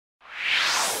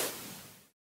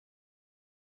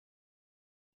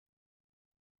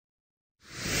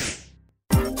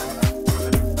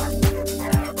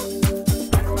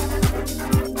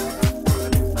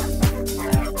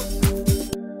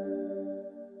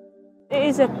It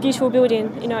is a beautiful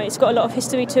building, you know, it's got a lot of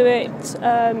history to it,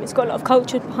 it's got a lot of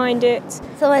culture behind it.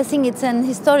 So I think it's an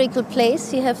historical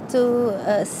place you have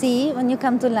to see when you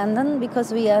come to London,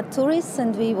 because we are tourists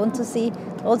and we want to see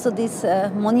also these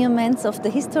monuments of the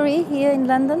history here in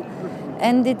London.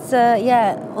 And it's,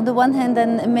 on the one hand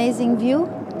an amazing view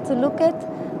to look at,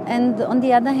 and on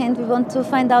the other hand we want to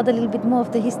find out a little bit more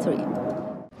of the history.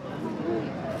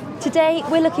 Today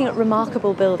we're looking at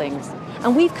remarkable buildings,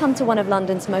 and we've come to one of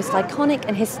London's most iconic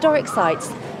and historic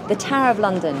sites, the Tower of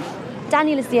London.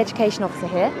 Daniel is the education officer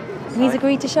here, and he's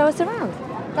agreed to show us around.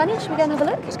 Daniel, should we go and have a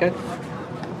look? Let's go.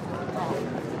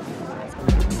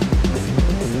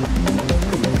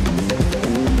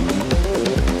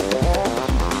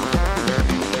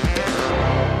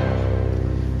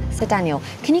 So Daniel,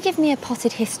 can you give me a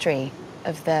potted history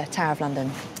of the Tower of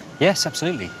London? Yes,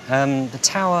 absolutely. The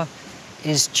tower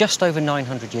is just over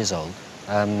 900 years old.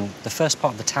 The first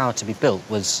part of the tower to be built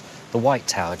was the White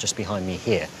Tower just behind me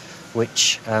here,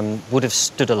 which would have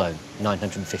stood alone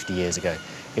 950 years ago.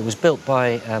 It was built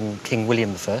by King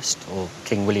William I, or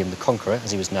King William the Conqueror, as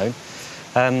he was known,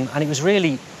 and it was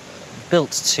really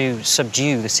built to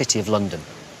subdue the city of London,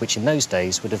 which in those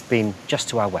days would have been just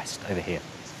to our west, over here.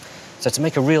 So to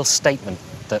make a real statement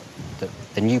that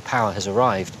the new power has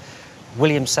arrived,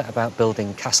 William set about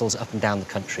building castles up and down the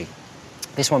country.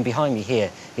 This one behind me here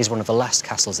is one of the last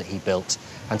castles that he built,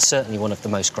 and certainly one of the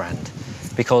most grand,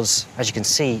 because, as you can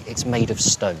see, it's made of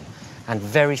stone. And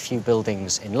very few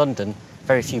buildings in London,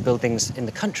 very few buildings in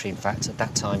the country, in fact, at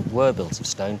that time, were built of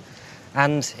stone.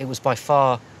 And it was by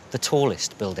far the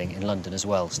tallest building in London as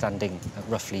well, standing at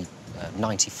roughly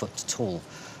 90 foot tall,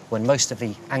 when most of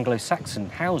the Anglo-Saxon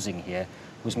housing here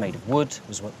was made of wood,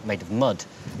 was made of mud,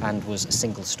 and was a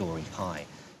single story high.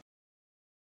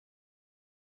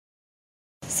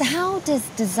 So how does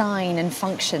design and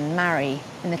function marry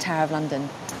in the Tower of London?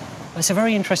 It's a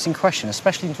very interesting question,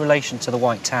 especially in relation to the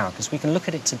White Tower, because we can look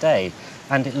at it today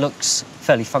and it looks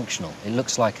fairly functional. It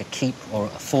looks like a keep or a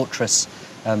fortress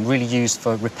really used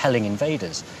for repelling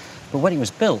invaders. But when it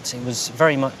was built, it was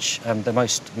very much the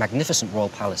most magnificent royal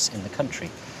palace in the country.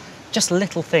 Just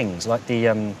little things like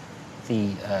the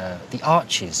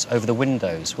arches over the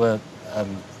windows were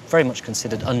very much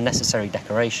considered unnecessary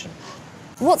decoration.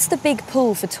 What's the big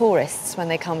pull for tourists when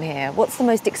they come here? What's the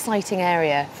most exciting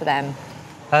area for them?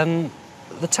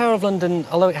 The Tower of London,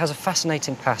 although it has a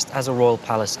fascinating past as a royal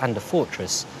palace and a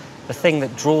fortress, the thing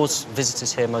that draws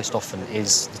visitors here most often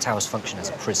is the tower's function as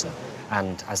a prison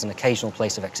and as an occasional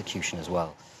place of execution as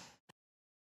well.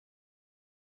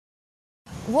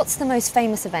 What's the most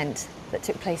famous event that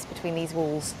took place between these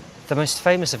walls? The most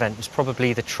famous event was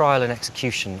probably the trial and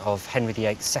execution of Henry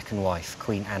VIII's second wife,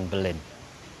 Queen Anne Boleyn.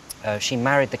 She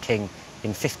married the king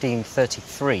in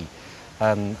 1533,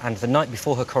 and the night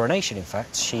before her coronation, in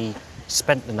fact, she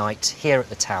spent the night here at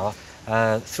the Tower.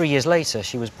 3 years later,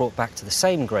 she was brought back to the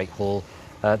same Great Hall,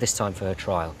 this time for her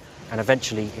trial. And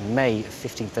eventually, in May of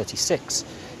 1536,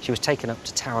 she was taken up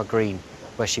to Tower Green,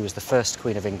 where she was the first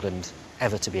Queen of England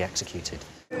ever to be executed.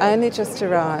 I only just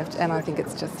arrived, and I think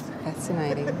it's just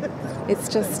fascinating. It's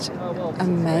just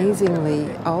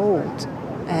amazingly old,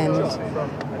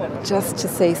 and just to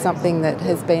see something that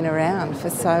has been around for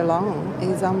so long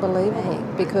is unbelievable,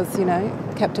 because, you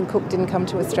know, Captain Cook didn't come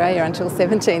to Australia until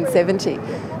 1770.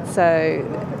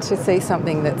 So to see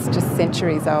something that's just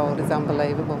centuries old is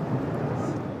unbelievable.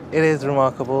 It is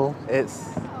remarkable. It's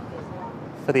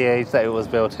for the age that it was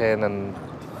built in and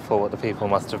for what the people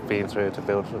must have been through to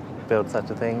build such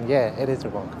a thing. Yeah, it is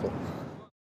remarkable.